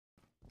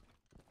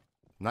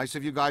Nice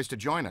of you guys to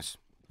join us.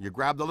 You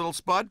grab the little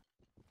spud?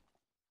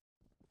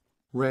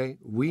 Ray,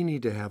 we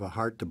need to have a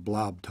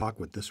heart-to-blob talk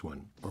with this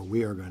one, or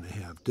we are going to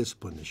have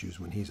discipline issues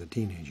when he's a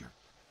teenager.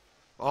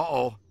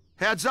 Uh-oh.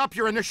 Heads up,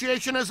 your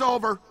initiation is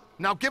over.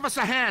 Now give us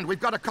a hand. We've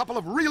got a couple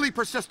of really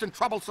persistent,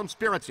 troublesome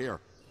spirits here.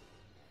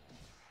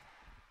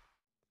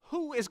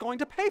 Who is going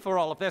to pay for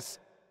all of this?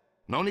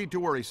 No need to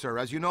worry, sir.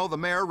 As you know, the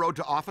mayor rode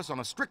to office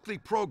on a strictly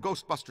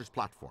pro-Ghostbusters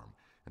platform,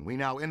 and we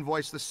now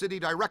invoice the city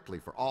directly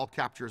for all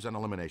captures and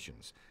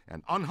eliminations.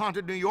 And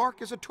unhaunted New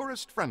York is a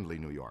tourist-friendly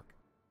New York.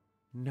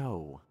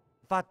 No.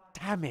 The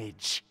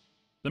damage.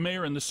 The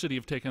mayor and the city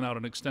have taken out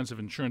an extensive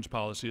insurance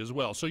policy as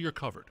well, so you're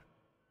covered.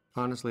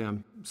 Honestly,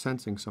 I'm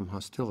sensing some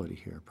hostility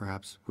here.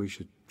 Perhaps we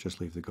should just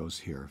leave the ghosts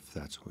here if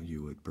that's what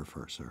you would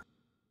prefer, sir.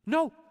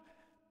 No.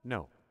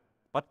 No.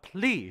 But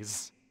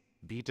please,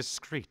 be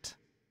discreet.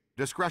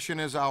 Discretion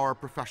is our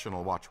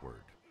professional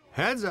watchword.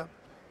 Heads up.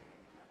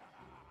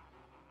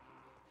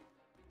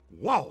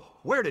 Whoa!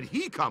 Where did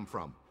he come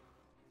from?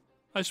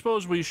 I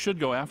suppose we should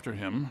go after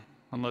him,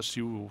 unless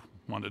you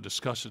want to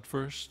discuss it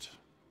first.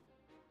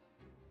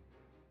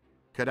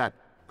 Cadet,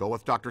 go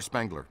with Dr.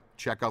 Spengler.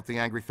 Check out the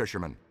angry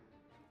fisherman.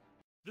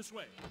 This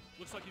way.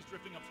 Looks like he's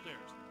drifting upstairs.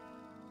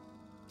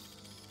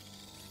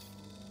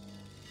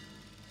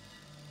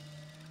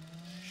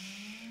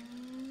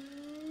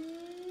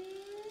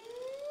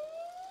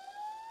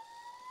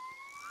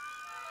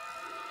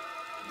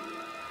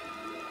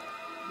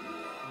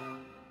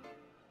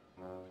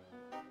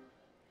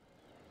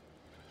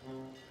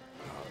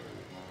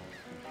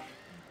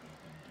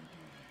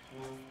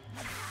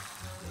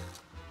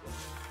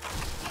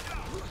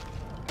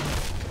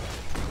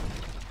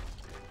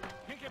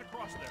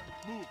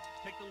 Move.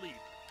 Take the lead.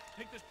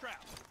 Take this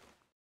trap.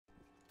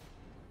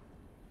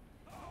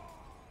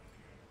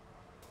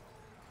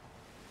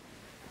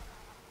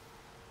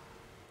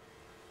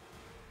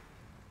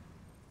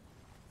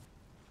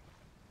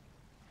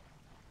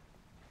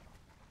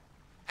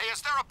 Hey,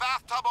 is there a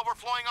bathtub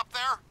overflowing up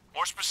there?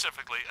 More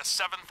specifically, a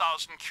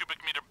 7,000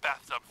 cubic meter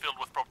bathtub filled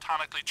with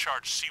protonically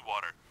charged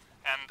seawater.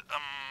 And,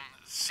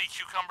 sea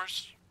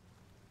cucumbers?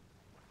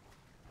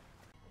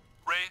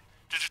 Ray,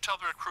 did you tell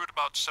the recruit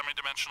about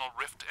semi-dimensional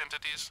rift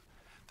entities?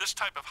 This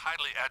type of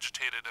highly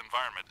agitated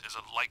environment is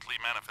a likely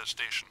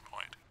manifestation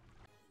point.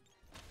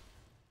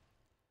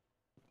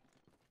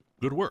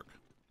 Good work.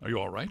 Are you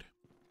all right?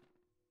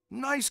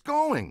 Nice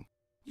going.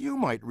 You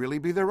might really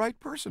be the right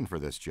person for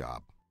this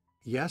job.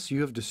 Yes,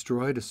 you have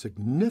destroyed a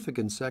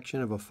significant section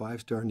of a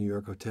 5-star New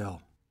York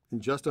hotel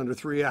in just under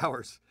 3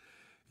 hours.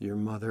 Your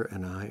mother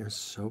and I are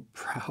so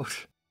proud.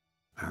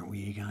 Aren't we,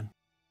 Egon?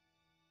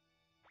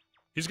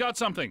 He's got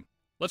something.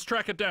 Let's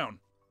track it down.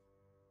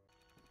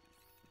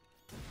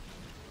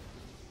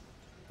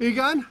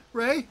 Egon,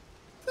 Ray,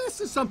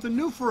 this is something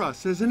new for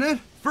us, isn't it?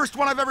 First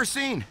one I've ever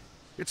seen.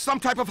 It's some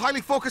type of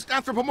highly focused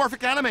anthropomorphic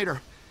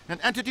animator.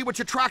 An entity which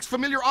attracts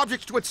familiar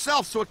objects to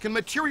itself so it can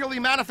materially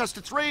manifest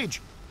its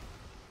rage.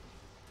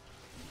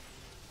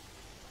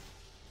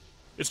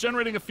 It's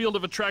generating a field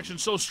of attraction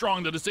so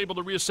strong that it's able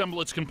to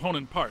reassemble its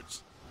component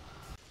parts.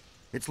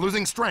 It's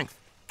losing strength.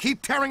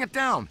 Keep tearing it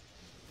down.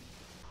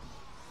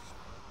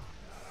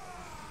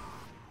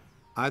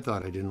 I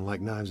thought I didn't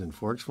like knives and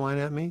forks flying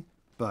at me,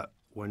 but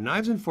when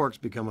knives and forks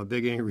become a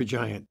big angry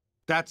giant,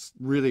 that's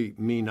really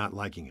me not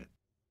liking it.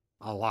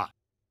 A lot.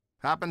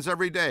 Happens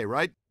every day,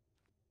 right?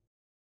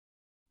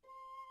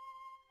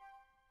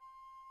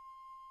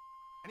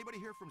 Anybody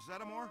here from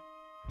Zeddamore?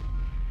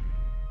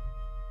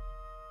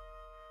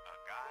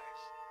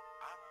 Guys,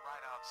 I'm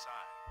right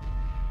outside,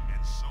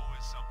 and so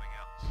is something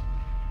else.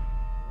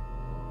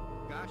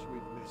 Gosh,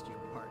 we've missed you,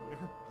 partner.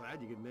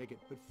 Glad you could make it.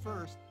 But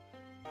first,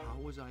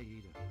 how was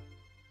Aida?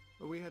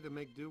 Well, we had to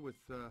make do with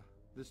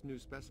this new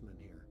specimen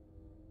here.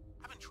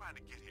 I've been trying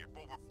to get here for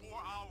over 4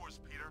 hours,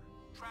 Peter.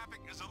 Traffic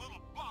is a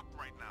little blocked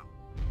right now.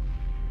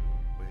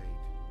 Wait.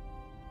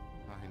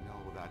 I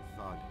know that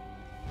thud.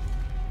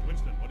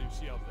 Winston, what do you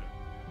see out there?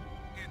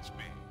 It's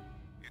me.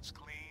 It's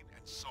clean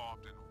and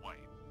soft and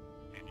white,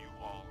 and you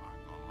all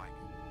aren't gonna like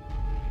it.